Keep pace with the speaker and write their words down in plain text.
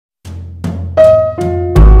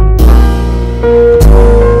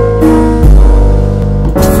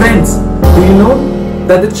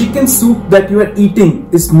that the chicken soup that you are eating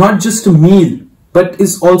is not just a meal, but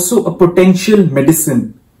is also a potential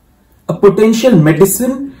medicine. A potential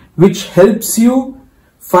medicine which helps you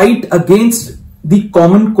fight against the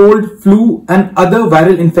common cold, flu and other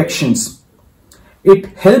viral infections. It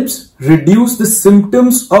helps reduce the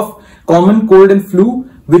symptoms of common cold and flu,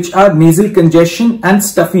 which are nasal congestion and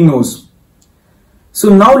stuffy nose. So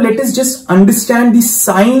now let us just understand the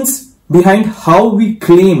science behind how we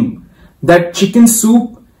claim that chicken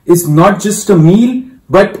soup is not just a meal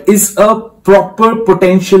but is a proper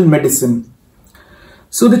potential medicine.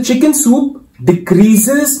 So the chicken soup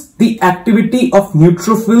decreases the activity of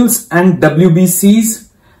neutrophils and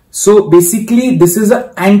WBCs. So basically this is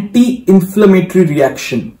an anti-inflammatory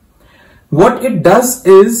reaction. What it does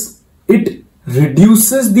is it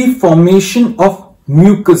reduces the formation of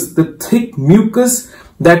mucus, the thick mucus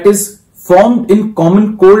that is formed in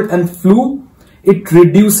common cold and flu. It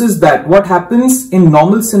reduces that. What happens in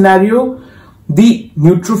normal scenario, the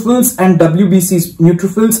neutrophils and WBCs,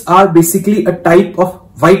 neutrophils are basically a type of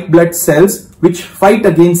white blood cells which fight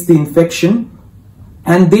against the infection,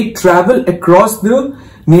 and they travel across the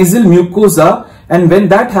nasal mucosa, and when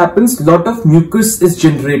that happens, lot of mucus is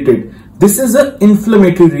generated. This is an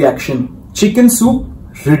inflammatory reaction. Chicken soup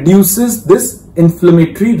reduces this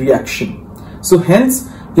inflammatory reaction. So hence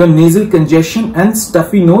your nasal congestion and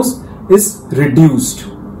stuffy nose is reduced.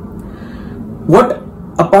 What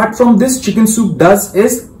apart from this chicken soup does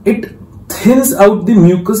is it thins out the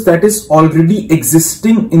mucus that is already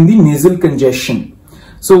existing in the nasal congestion.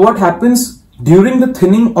 So what happens during the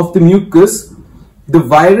thinning of the mucus, the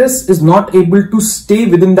virus is not able to stay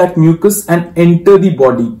within that mucus and enter the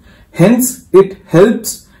body. Hence it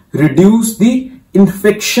helps reduce the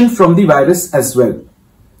infection from the virus as well.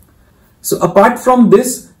 So apart from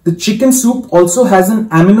this, the chicken soup also has an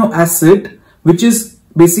amino acid which is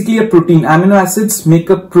basically a protein. Amino acids make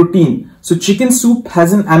up protein. So chicken soup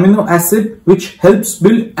has an amino acid which helps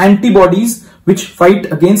build antibodies which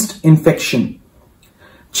fight against infection.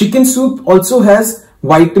 Chicken soup also has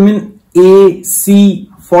vitamin A, C,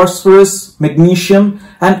 phosphorus, magnesium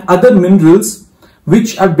and other minerals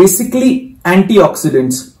which are basically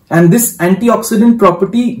antioxidants. And this antioxidant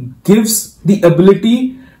property gives the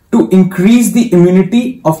ability to increase the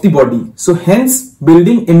immunity of the body. So hence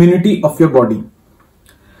building immunity of your body.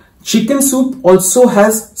 Chicken soup also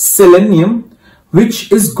has selenium,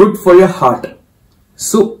 which is good for your heart.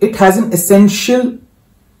 So it has an essential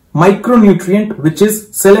micronutrient which is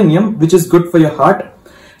selenium, which is good for your heart.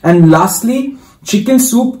 And lastly, chicken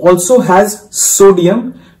soup also has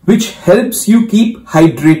sodium, which helps you keep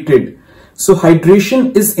hydrated. So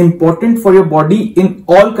hydration is important for your body in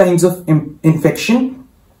all kinds of infection,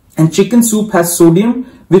 and chicken soup has sodium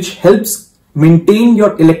which helps maintain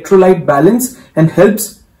your electrolyte balance and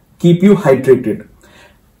helps keep you hydrated.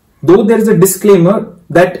 Though there is a disclaimer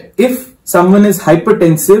that if someone is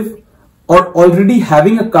hypertensive or already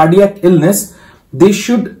having a cardiac illness, they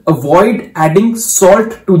should avoid adding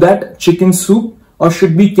salt to that chicken soup or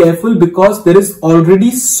should be careful because there is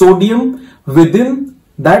already sodium within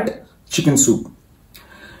that chicken soup.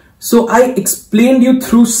 So I explained you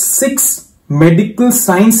through 6 medical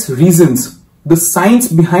science reasons, the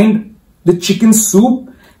science behind the chicken soup,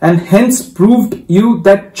 and hence proved you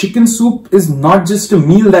that chicken soup is not just a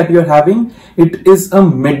meal that you're having, it is a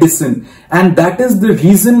medicine. And that is the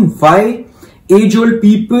reason why age-old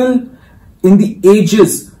people in the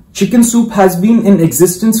ages, chicken soup has been in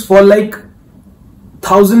existence for like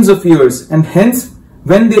thousands of years, and hence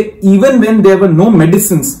even when there were no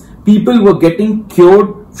medicines, people were getting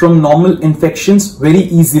cured from normal infections very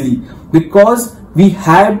easily because we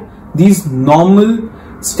had these normal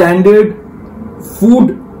standard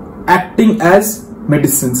food acting as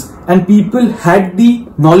medicines, and people had the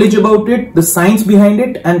knowledge about it, the science behind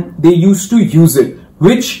it, and they used to use it,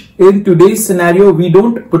 which in today's scenario we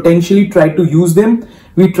don't potentially try to use them.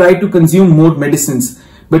 We try to consume more medicines,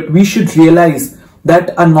 but we should realize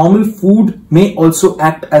that a normal food may also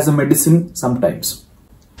act as a medicine sometimes.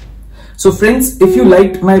 So friends, if you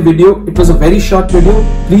liked my video, it was a very short video,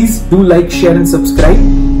 please do like, share and subscribe,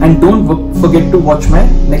 and don't forget to watch my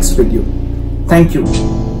next video. Thank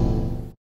you.